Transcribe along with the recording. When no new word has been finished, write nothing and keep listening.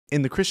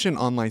in the Christian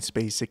online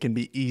space, it can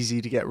be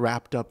easy to get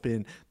wrapped up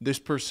in this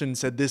person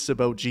said this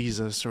about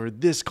Jesus, or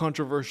this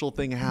controversial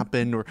thing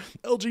happened, or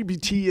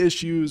LGBT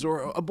issues,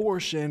 or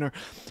abortion, or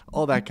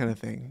all that kind of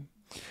thing.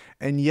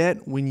 And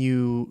yet, when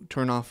you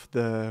turn off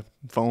the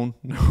phone,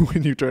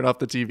 when you turn off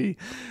the TV,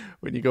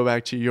 when you go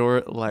back to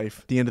your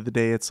life, at the end of the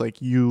day, it's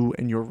like you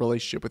and your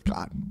relationship with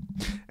God.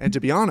 And to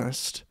be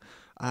honest,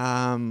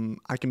 I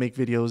can make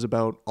videos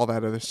about all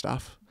that other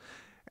stuff.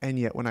 And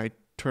yet, when I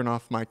turn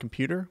off my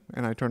computer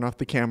and I turn off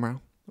the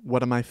camera,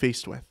 what am I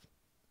faced with?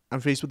 I'm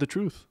faced with the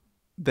truth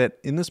that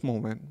in this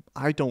moment,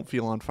 I don't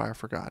feel on fire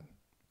for God.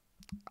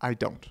 I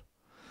don't.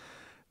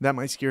 That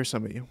might scare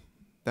some of you.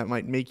 That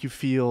might make you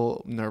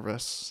feel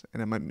nervous,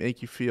 and it might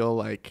make you feel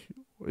like,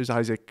 is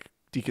Isaac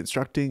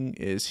deconstructing?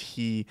 Is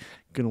he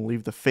going to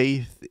leave the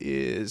faith?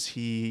 Is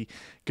he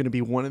going to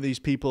be one of these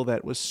people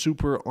that was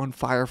super on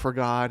fire for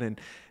God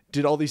and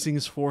did all these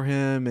things for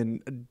him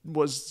and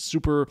was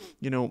super,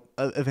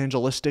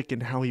 evangelistic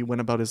in how he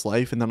went about his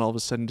life, and then all of a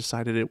sudden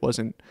decided he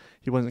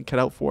wasn't cut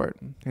out for it,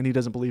 and he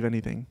doesn't believe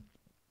anything?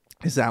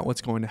 Is that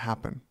what's going to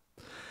happen?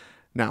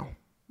 Now,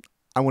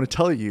 I want to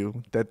tell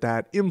you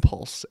that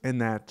impulse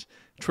and that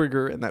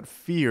trigger and that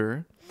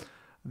fear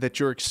that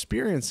you're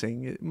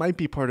experiencing, it might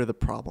be part of the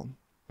problem.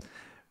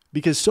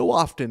 Because so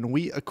often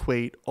we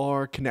equate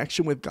our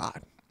connection with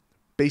God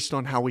based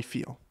on how we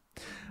feel.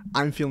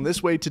 I'm feeling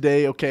this way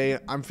today. Okay,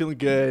 I'm feeling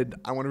good.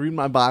 I want to read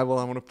my Bible.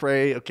 I want to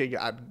pray. Okay,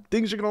 God,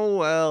 things are going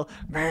well.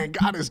 Man,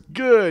 God is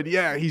good.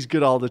 Yeah, he's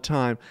good all the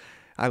time.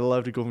 I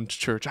love to go into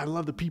church. I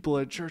love the people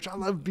at church. I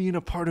love being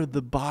a part of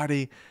the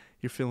body.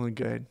 You're feeling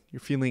good. You're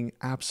feeling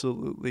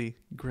absolutely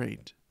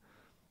great.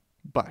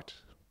 But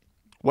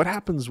what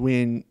happens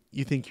when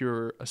you think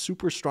you're a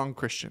super strong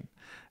Christian,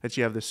 that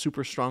you have this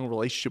super strong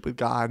relationship with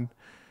God,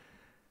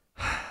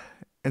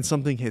 and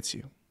something hits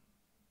you?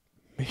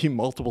 Maybe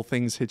multiple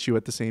things hit you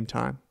at the same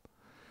time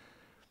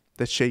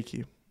that shake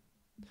you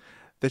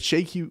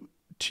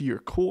to your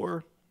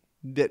core,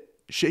 that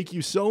shake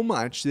you so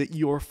much that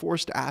you're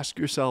forced to ask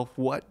yourself,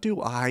 what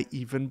do I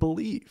even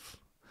believe?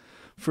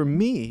 For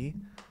me,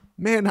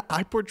 man,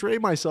 I portray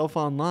myself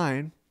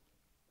online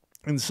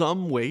in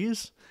some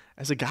ways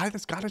as a guy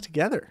that's got it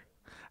together,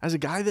 as a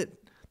guy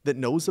that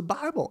knows the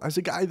Bible, as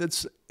a guy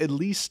that's at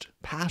least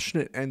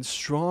passionate and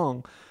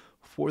strong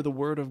for the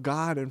Word of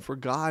God and for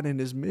God and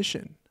His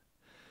mission.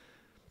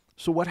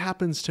 So what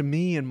happens to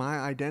me and my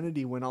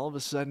identity when all of a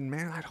sudden,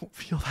 man, I don't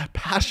feel that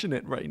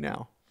passionate right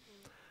now?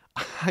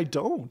 I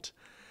don't.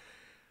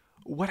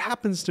 What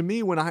happens to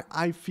me when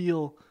I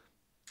feel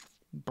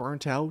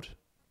burnt out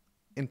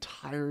and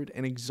tired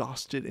and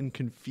exhausted and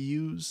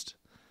confused?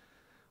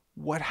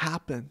 What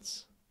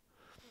happens?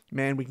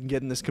 Man, we can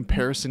get in this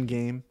comparison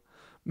game.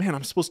 Man,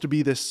 I'm supposed to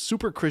be this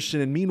super Christian,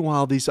 and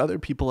meanwhile, these other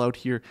people out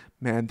here,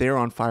 man, they're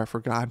on fire for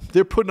God.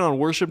 They're putting on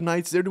worship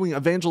nights. They're doing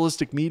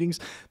evangelistic meetings.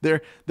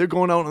 They're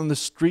going out on the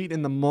street,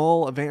 in the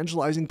mall,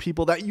 evangelizing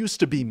people. That used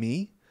to be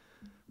me.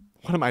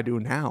 What am I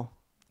doing now?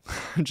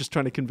 I'm just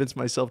trying to convince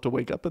myself to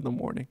wake up in the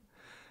morning.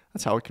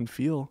 That's how it can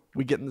feel.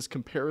 We get in this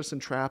comparison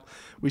trap.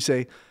 We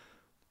say,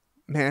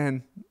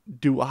 man,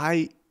 do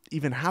I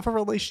even have a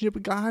relationship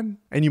with God?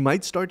 And you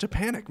might start to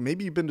panic.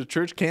 Maybe you've been to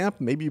church camp.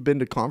 Maybe you've been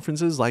to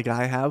conferences like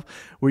I have,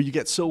 where you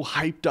get so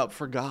hyped up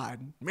for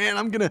God. Man,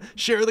 I'm going to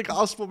share the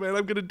gospel, man.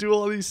 I'm going to do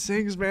all these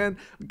things, man.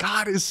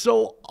 God is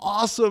so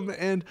awesome.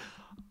 And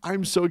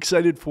I'm so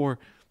excited for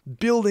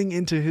building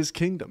into His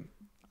kingdom.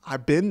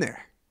 I've been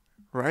there,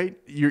 right?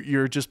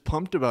 You're just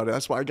pumped about it.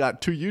 That's why I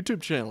got 2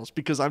 YouTube channels,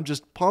 because I'm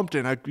just pumped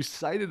and I'm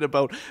excited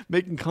about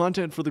making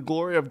content for the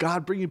glory of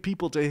God, bringing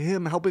people to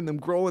Him, helping them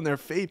grow in their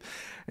faith.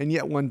 And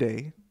yet one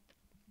day,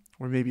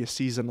 or maybe a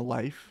season of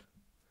life,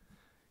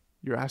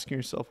 you're asking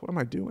yourself, what am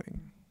I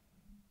doing?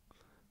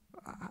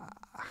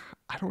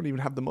 I don't even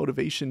have the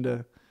motivation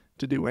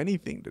to do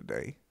anything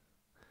today,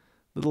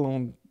 let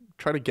alone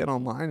try to get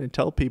online and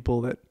tell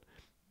people that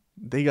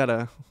they got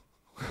to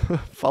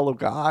follow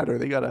God, or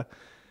they got to,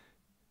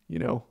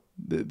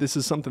 this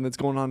is something that's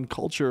going on in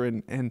culture,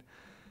 and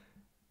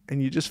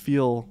you just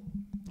feel,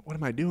 what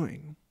am I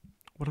doing?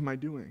 What am I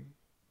doing?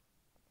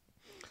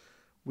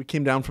 We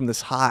came down from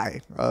this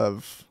high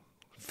of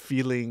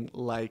feeling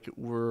like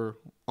we're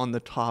on the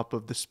top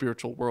of the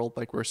spiritual world,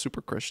 like we're a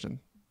super Christian.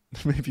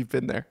 Maybe you've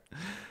been there.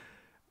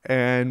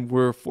 And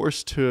we're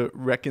forced to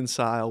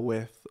reconcile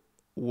with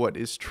what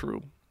is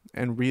true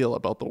and real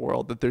about the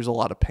world, that there's a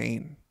lot of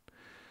pain.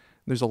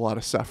 There's a lot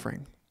of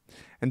suffering.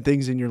 And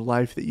things in your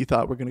life that you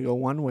thought were going to go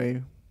one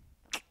way,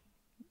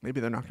 maybe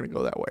they're not going to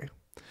go that way.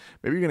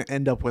 Maybe you're going to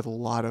end up with a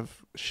lot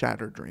of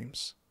shattered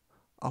dreams.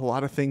 A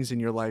lot of things in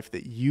your life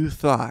that you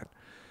thought,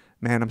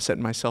 man, I'm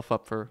setting myself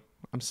up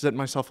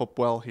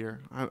well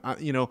here.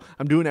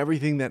 I'm doing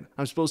everything that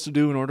I'm supposed to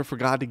do in order for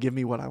God to give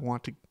me what I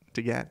want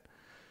to get.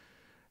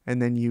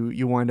 And then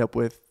you wind up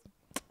with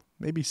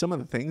maybe some of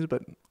the things,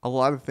 but a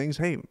lot of things,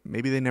 hey,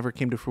 maybe they never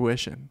came to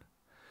fruition.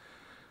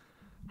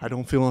 I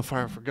don't feel on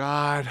fire for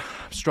God.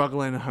 I'm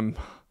struggling. I'm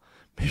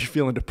maybe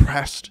feeling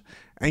depressed,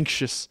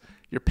 anxious.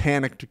 You're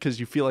panicked because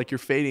you feel like you're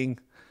fading.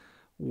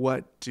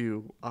 What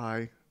do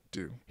I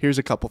do. Here's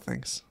a couple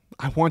things.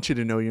 I want you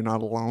to know you're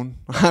not alone.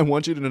 I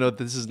want you to know that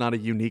this is not a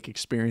unique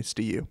experience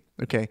to you,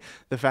 okay?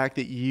 The fact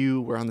that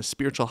you were on the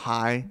spiritual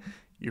high,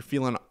 you're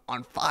feeling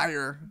on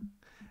fire,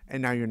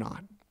 and now you're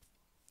not.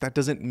 That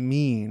doesn't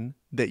mean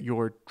that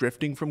you're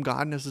drifting from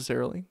God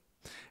necessarily.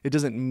 It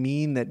doesn't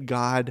mean that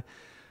God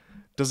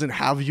doesn't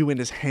have you in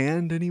his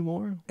hand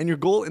anymore. And your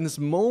goal in this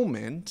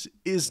moment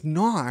is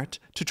not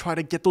to try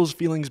to get those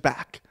feelings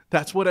back.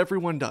 That's what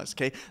everyone does,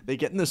 okay? They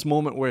get in this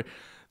moment where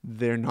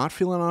they're not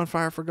feeling on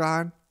fire for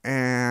God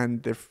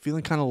and they're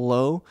feeling kind of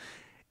low.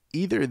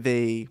 Either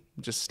they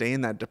just stay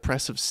in that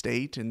depressive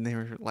state and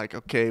they're like,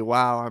 okay,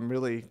 wow,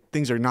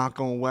 things are not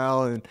going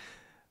well, and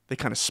they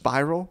kind of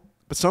spiral.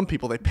 But some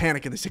people, they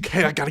panic and they say,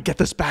 okay, I got to get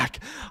this back.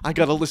 I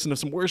got to listen to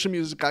some worship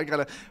music. I got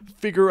to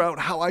figure out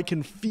how I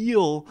can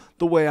feel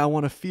the way I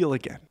want to feel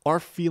again. Our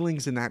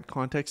feelings in that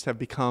context have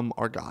become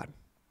our God.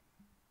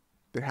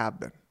 They have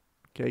been,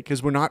 okay?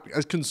 Because we're not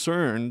as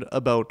concerned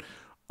about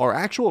our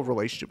actual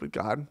relationship with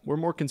God. We're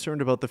more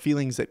concerned about the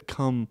feelings that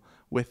come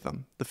with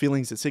them, the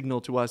feelings that signal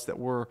to us that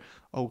we're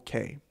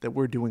okay, that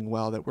we're doing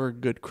well, that we're a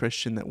good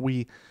Christian, that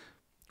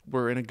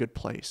we're in a good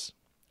place,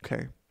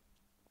 okay?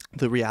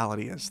 The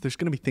reality is there's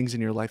going to be things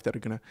in your life that are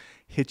going to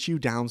hit you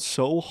down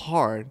so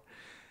hard,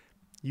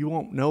 you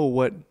won't know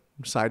what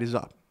side is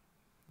up.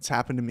 It's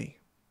happened to me,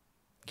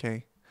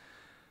 okay?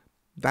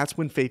 That's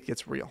when faith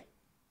gets real.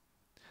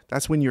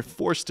 That's when you're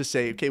forced to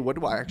say, okay, what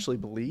do I actually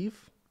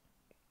believe?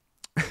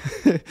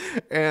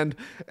 and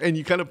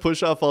you kind of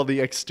push off all the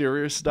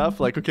exterior stuff,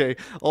 like, okay,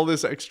 all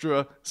this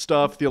extra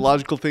stuff,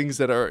 theological things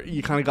that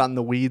you kind of got in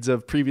the weeds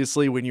of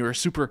previously when you were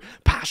super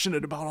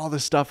passionate about all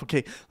this stuff.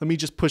 Okay, let me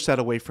just push that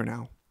away for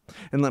now.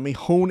 And let me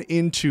hone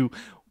into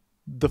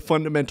the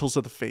fundamentals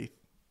of the faith.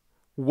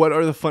 What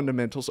are the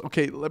fundamentals?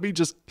 Okay, let me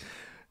just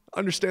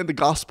understand the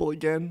gospel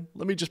again.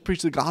 Let me just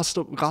preach the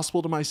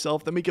gospel to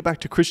myself. Let me get back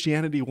to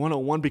Christianity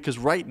 101, because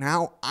right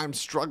now I'm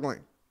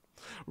struggling.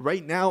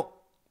 Right now,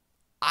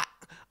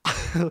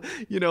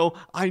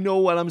 I know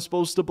what I'm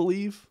supposed to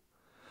believe.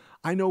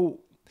 I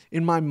know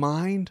in my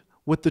mind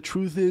what the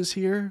truth is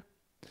here.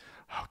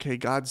 Okay,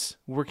 God's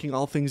working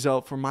all things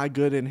out for my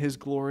good and his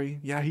glory.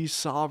 Yeah, he's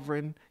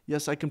sovereign.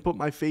 Yes, I can put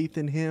my faith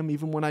in him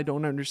even when I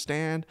don't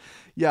understand.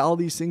 Yeah, all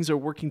these things are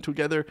working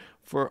together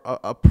for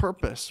a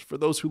purpose for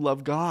those who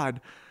love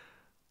God.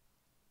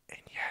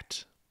 And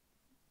yet,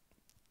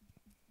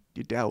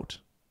 you doubt.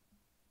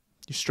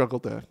 You struggle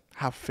to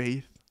have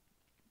faith.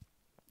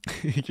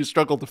 You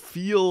struggle to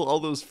feel all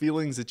those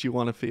feelings that you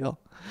want to feel.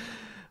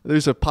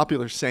 There's a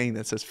popular saying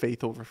that says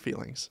faith over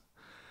feelings.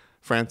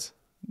 Friends,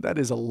 that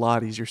is a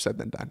lot easier said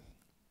than done.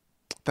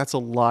 That's a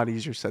lot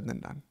easier said than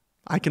done.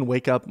 I can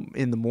wake up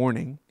in the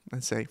morning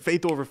and say,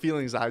 faith over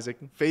feelings, Isaac.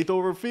 Faith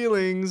over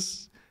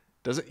feelings.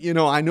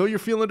 I know you're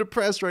feeling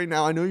depressed right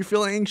now. I know you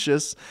feel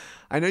anxious.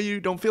 I know you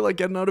don't feel like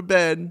getting out of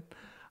bed.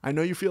 I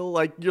know you feel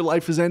like your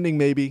life is ending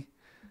maybe.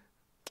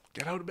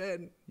 Get out of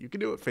bed. You can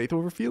do it. Faith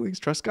over feelings.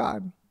 Trust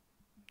God.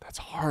 That's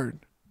hard.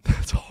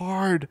 That's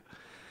hard.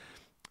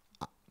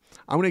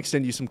 I want to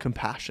extend you some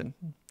compassion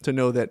to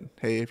know that,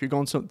 hey, if you're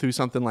going through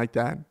something like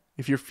that,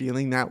 if you're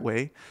feeling that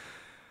way,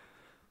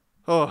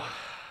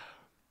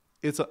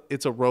 it's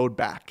a road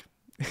back.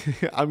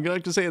 I'm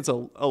going to say it's a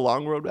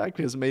long road back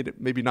because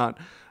maybe not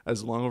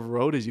as long of a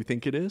road as you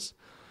think it is,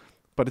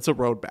 but it's a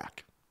road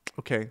back.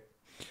 Okay.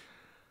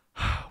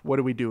 What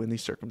do we do in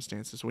these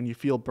circumstances when you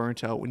feel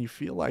burnt out, when you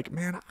feel like,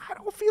 man, I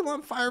don't feel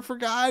on fire for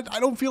God. I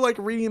don't feel like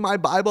reading my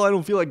Bible. I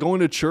don't feel like going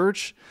to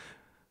church.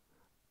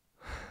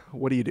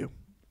 What do you do?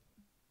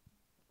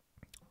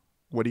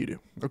 What do you do?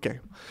 Okay,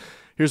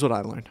 here's what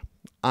I learned.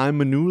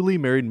 I'm a newly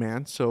married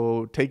man,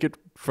 so take it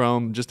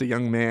from just a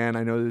young man.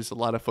 I know there's a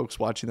lot of folks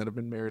watching that have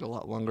been married a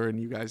lot longer, and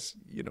you guys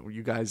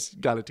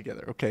got it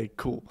together. Okay,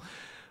 cool.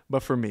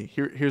 But for me,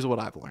 here's what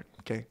I've learned,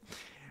 okay?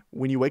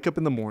 When you wake up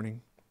in the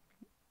morning,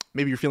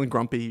 maybe you're feeling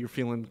grumpy, you're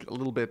feeling a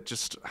little bit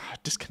just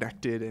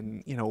disconnected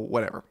and,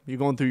 whatever. You're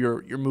going through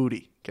you're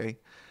moody, okay?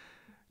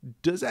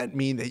 Does that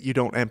mean that you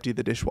don't empty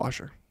the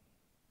dishwasher?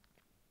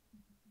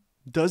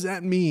 Does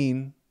that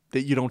mean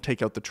that you don't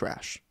take out the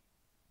trash?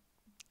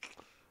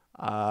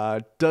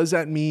 Does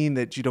that mean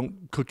that you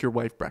don't cook your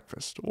wife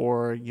breakfast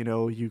or,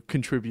 you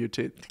contribute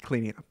to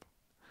cleaning up?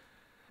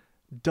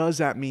 Does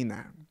that mean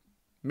that?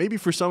 Maybe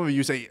for some of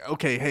you say,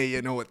 okay, hey,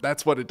 you know what?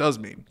 That's what it does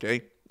mean,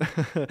 okay?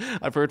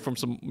 I've heard from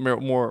some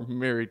more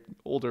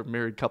older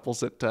married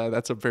couples that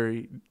that's a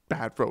very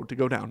bad road to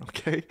go down,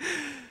 okay?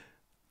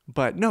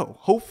 But no,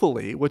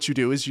 hopefully what you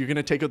do is you're going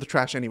to take out the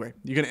trash anyway.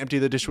 You're going to empty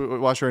the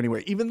dishwasher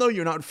anyway. Even though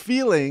you're not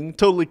feeling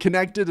totally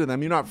connected to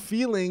them, you're not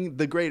feeling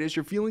the greatest,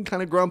 you're feeling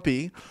kind of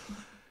grumpy,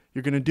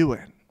 you're going to do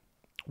it.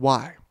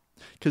 Why?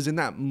 Because in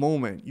that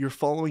moment, you're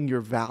following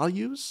your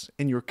values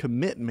and your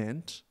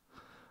commitment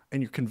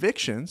and your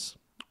convictions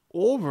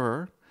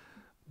over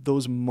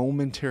those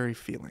momentary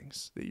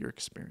feelings that you're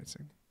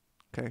experiencing,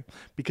 okay?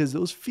 Because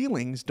those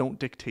feelings don't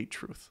dictate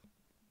truth.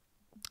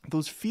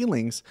 Those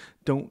feelings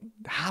don't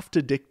have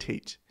to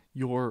dictate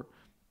your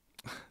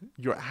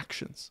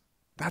actions.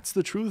 That's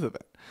the truth of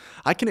it.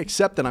 I can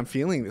accept that I'm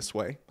feeling this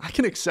way. I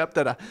can accept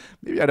that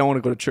maybe I don't want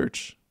to go to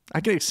church. I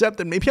can accept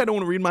that maybe I don't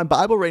want to read my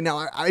Bible right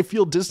now. I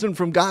feel distant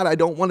from God. I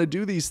don't want to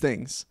do these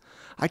things.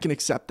 I can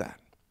accept that.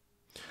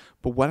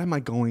 But what am I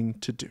going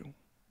to do?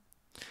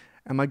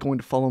 Am I going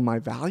to follow my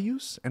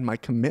values and my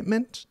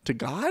commitment to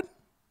God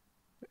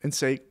and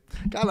say,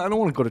 God, I don't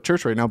want to go to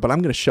church right now, but I'm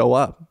going to show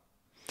up.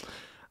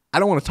 I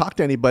don't want to talk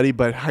to anybody,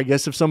 but I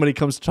guess if somebody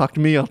comes to talk to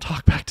me, I'll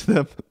talk back to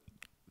them.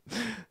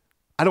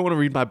 I don't want to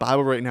read my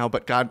Bible right now,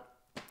 but God,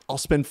 I'll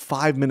spend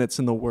 5 minutes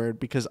in the Word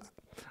because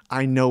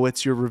I know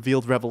it's your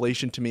revealed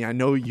revelation to me. I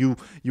know you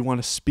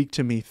want to speak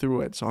to me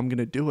through it, so I'm going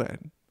to do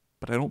it,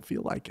 but I don't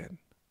feel like it.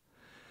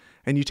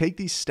 And you take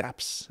these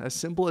steps, as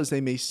simple as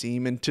they may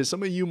seem, and to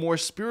some of you more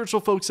spiritual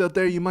folks out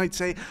there, you might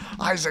say,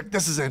 Isaac,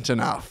 this isn't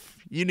enough.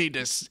 You need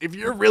to, if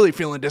you're really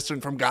feeling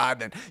distant from God,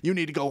 then you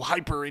need to go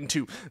hyper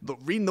into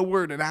reading the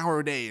Word an hour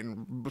a day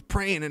and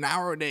praying an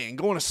hour a day and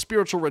go on a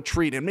spiritual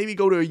retreat and maybe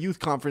go to a youth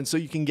conference so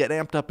you can get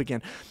amped up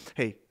again.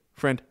 Hey,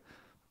 friend,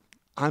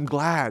 I'm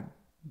glad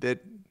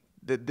that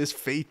this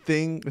faith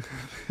thing,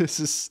 this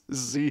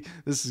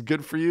is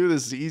good for you.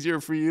 This is easier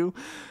for you.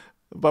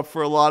 But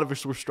for a lot of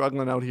us, we're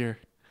struggling out here.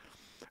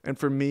 And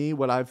for me,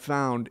 what I've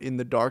found in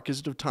the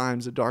darkest of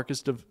times, the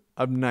darkest of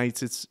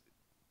nights,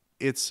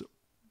 it's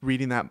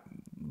reading that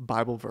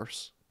Bible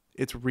verse.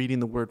 It's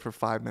reading the Word for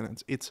 5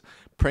 minutes. It's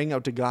praying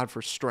out to God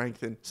for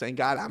strength and saying,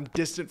 God, I'm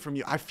distant from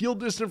you. I feel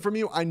distant from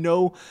you. I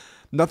know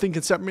nothing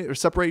can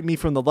separate me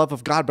from the love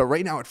of God, but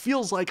right now it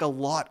feels like a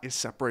lot is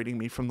separating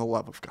me from the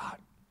love of God.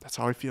 That's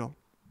how I feel.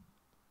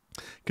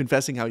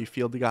 Confessing how you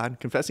feel to God,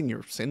 confessing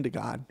your sin to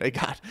God. Hey,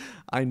 God,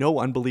 I know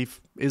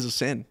unbelief is a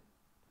sin.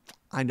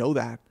 I know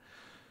that.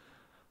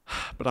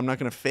 But I'm not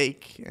going to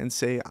fake and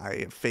say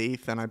I have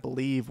faith and I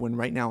believe when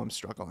right now I'm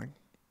struggling.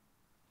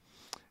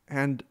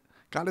 And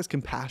God has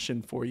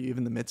compassion for you even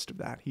in the midst of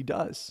that. He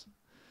does.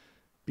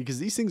 Because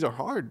these things are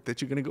hard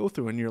that you're going to go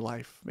through in your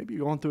life. Maybe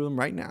you're going through them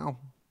right now.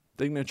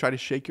 They're going to try to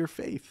shake your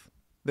faith.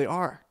 They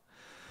are.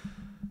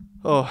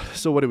 Oh,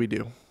 so what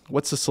do?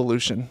 What's the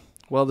solution?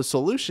 Well, the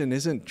solution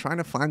isn't trying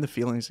to find the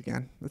feelings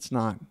again. It's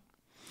not.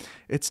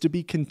 It's to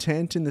be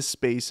content in the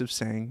space of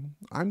saying,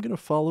 I'm going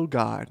to follow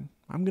God.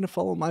 I'm going to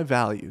follow my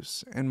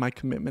values and my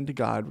commitment to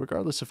God,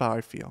 regardless of how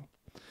I feel.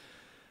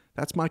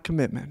 That's my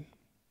commitment.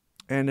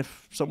 And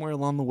if somewhere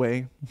along the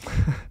way,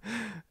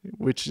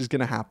 which is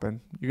going to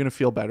happen, you're going to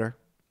feel better.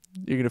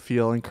 You're going to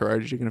feel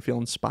encouraged. You're going to feel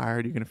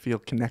inspired. You're going to feel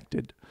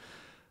connected.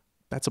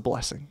 That's a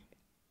blessing.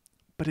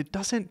 But it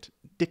doesn't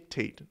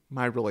dictate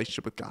my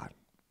relationship with God.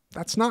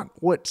 That's not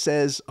what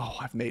says, oh,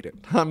 I've made it.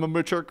 I'm a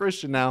mature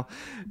Christian now.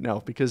 No,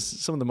 because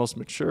some of the most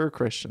mature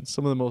Christians,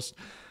 some of the most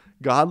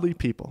godly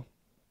people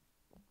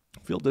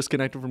feel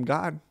disconnected from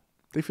God.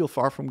 They feel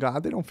far from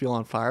God. They don't feel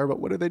on fire, but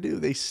what do?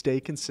 They stay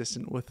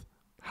consistent with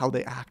how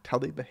they act, how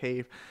they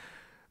behave.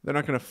 They're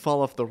not going to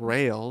fall off the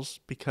rails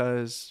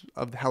because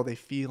of how they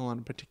feel on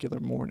a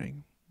particular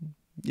morning.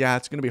 Yeah,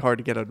 it's going to be hard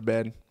to get out of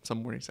bed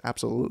some mornings,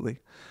 absolutely.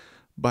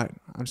 But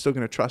I'm still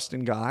going to trust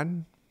in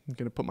God. I'm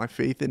going to put my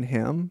faith in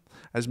Him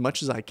as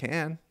much as I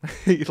can.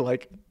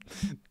 Like,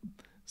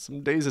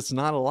 some days it's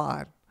not a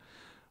lot.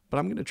 But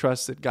I'm going to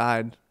trust that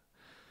God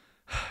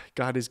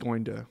is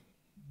going to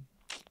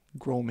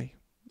grow me.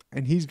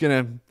 And He's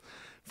going to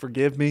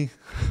forgive me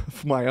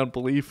for my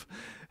unbelief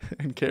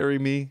and carry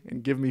me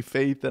and give me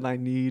faith that I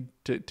need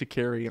to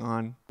carry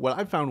on. What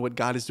I found what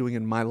God is doing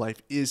in my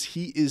life is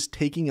He is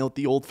taking out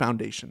the old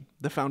foundation,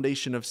 the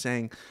foundation of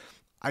saying,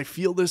 I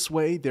feel this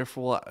way,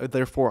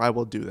 therefore I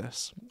will do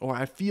this. Or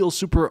I feel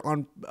super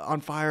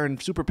on fire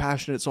and super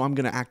passionate, so I'm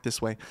going to act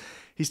this way.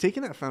 He's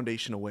taking that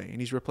foundation away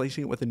and He's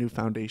replacing it with a new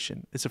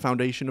foundation. It's a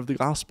foundation of the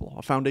gospel,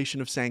 a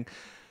foundation of saying,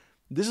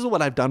 this is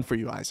what I've done for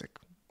you, Isaac.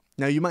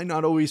 Now, you might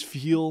not always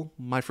feel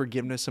my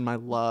forgiveness and my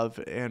love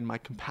and my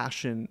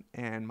compassion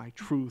and my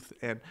truth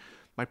and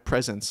my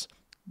presence,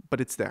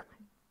 but it's there.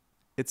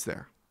 It's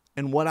there.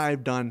 And what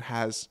I've done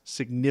has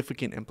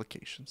significant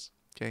implications.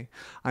 Okay?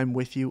 I'm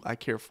with you. I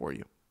care for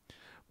you.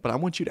 But I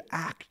want you to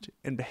act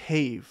and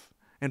behave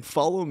and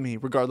follow me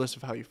regardless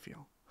of how you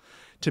feel.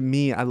 To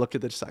me, I look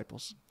at the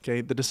disciples.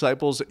 Okay? The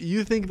disciples,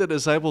 you think the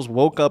disciples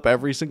woke up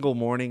every single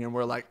morning and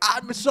were like,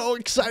 I'm so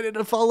excited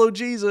to follow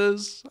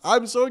Jesus.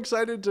 I'm so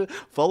excited to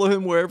follow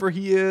Him wherever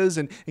He is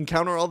and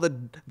encounter all the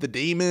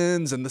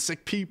demons and the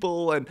sick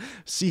people and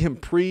see Him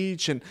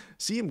preach and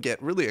see Him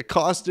get really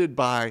accosted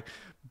by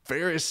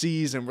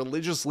Pharisees and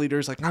religious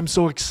leaders. Like, I'm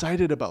so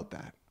excited about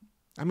that.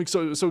 I'm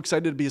so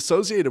excited to be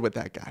associated with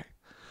that guy.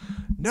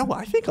 No,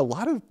 I think a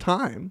lot of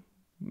time,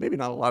 maybe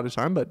not a lot of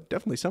time, but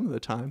definitely some of the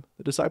time,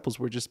 the disciples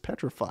were just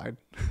petrified.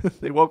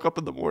 They woke up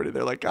in the morning.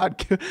 They're like,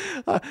 God,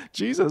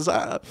 Jesus,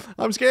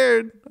 I'm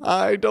scared.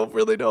 I don't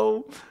really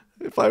know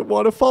if I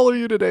want to follow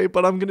you today,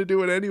 but I'm going to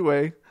do it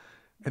anyway.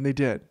 And they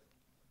did.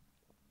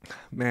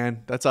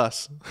 Man, that's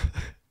us.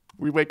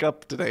 We wake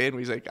up today and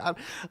we say, God,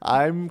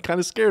 I'm kind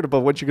of scared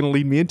about what you're going to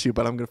lead me into,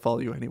 but I'm going to follow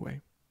you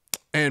anyway.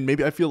 And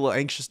maybe I feel a little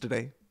anxious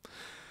today.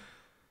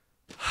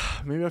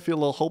 Maybe I feel a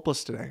little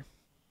hopeless today,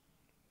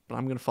 but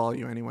I'm going to follow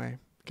you anyway.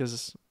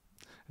 Because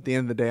At the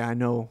end of the day, I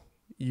know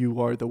you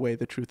are the way,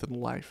 the truth, and the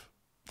life.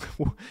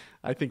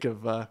 I think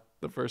of the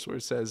verse where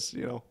it says,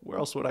 where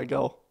else would I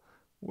go?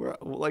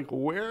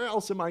 Where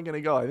else am I going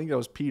to go? I think that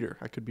was Peter.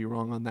 I could be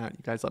wrong on that. You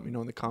guys let me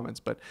know in the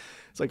comments. But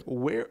it's like,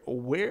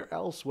 where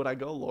else would I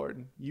go,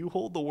 Lord? You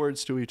hold the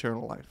words to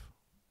eternal life.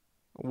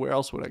 Where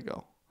else would I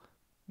go?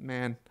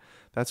 Man,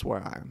 that's where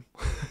I am.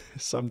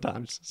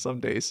 Sometimes, some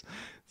days.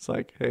 It's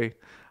like, hey,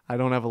 I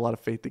don't have a lot of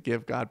faith to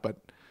give, God,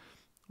 but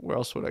where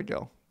else would I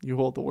go? You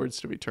hold the words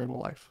to eternal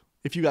life.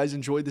 If you guys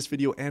enjoyed this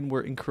video and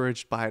were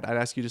encouraged by it, I'd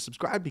ask you to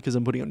subscribe because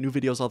I'm putting out new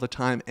videos all the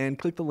time, and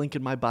click the link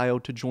in my bio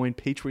to join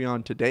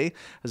Patreon today.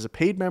 As a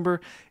paid member,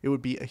 it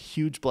would be a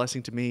huge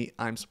blessing to me.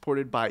 I'm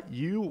supported by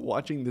you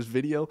watching this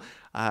video.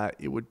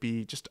 It would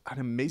be just an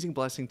amazing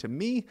blessing to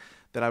me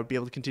that I would be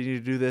able to continue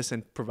to do this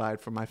and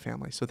provide for my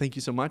family. So thank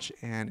you so much,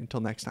 and until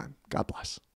next time, God bless.